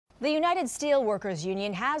The United Steelworkers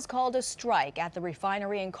Union has called a strike at the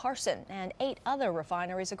refinery in Carson and 8 other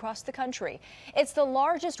refineries across the country. It's the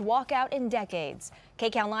largest walkout in decades.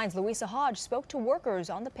 KCAL 9's Louisa Hodge spoke to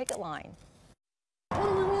workers on the picket line. What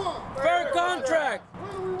do we want? Fair contract.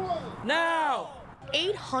 What do we want? Now.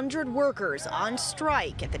 800 workers on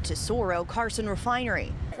strike at the Tesoro Carson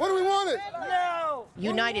Refinery. What do we want it? No.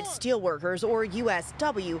 United Steelworkers, or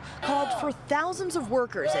USW, called for thousands of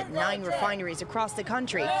workers at 9 refineries across the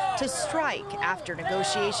country to strike after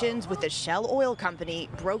negotiations with the Shell oil company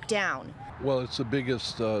broke down. Well, it's the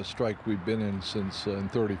biggest strike we've been in since in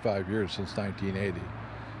 35 years, since 1980.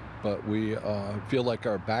 But we feel like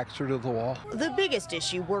our backs are to the wall. The biggest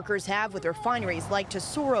issue workers have with refineries like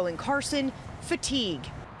Tesoro and Carson, fatigue.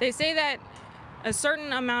 They say that a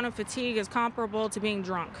certain amount of fatigue is comparable to being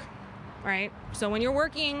drunk, right? So when you're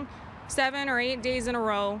working 7 or 8 days in a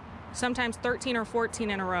row, sometimes 13 or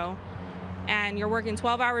 14 in a row, and you're working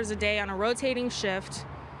 12 hours a day on a rotating shift,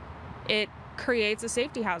 it creates a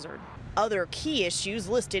safety hazard. Other key issues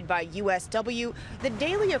listed by USW, the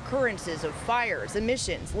daily occurrences of fires,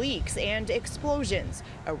 emissions, leaks, and explosions,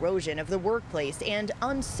 erosion of the workplace, and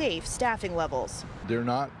unsafe staffing levels. They're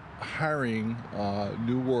not hiring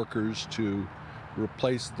new workers to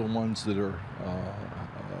replace the ones that are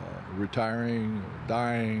retiring,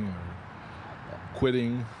 dying, or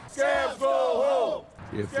quitting. Scabs go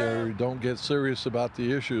home. If they don't get serious about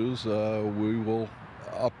the issues, we will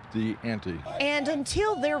up the ante. And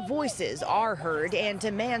until their voices are heard and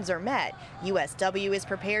demands are met, USW is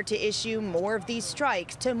prepared to issue more of these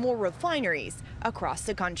strikes to more refineries across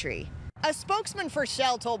the country. A spokesman for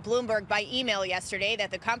Shell told Bloomberg by email yesterday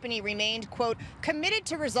that the company remained, quote, committed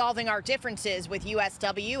to resolving our differences with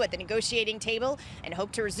USW at the negotiating table and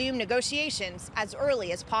hope to resume negotiations as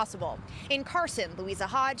early as possible. In Carson, Louisa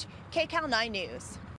Hodge, KCAL 9 News.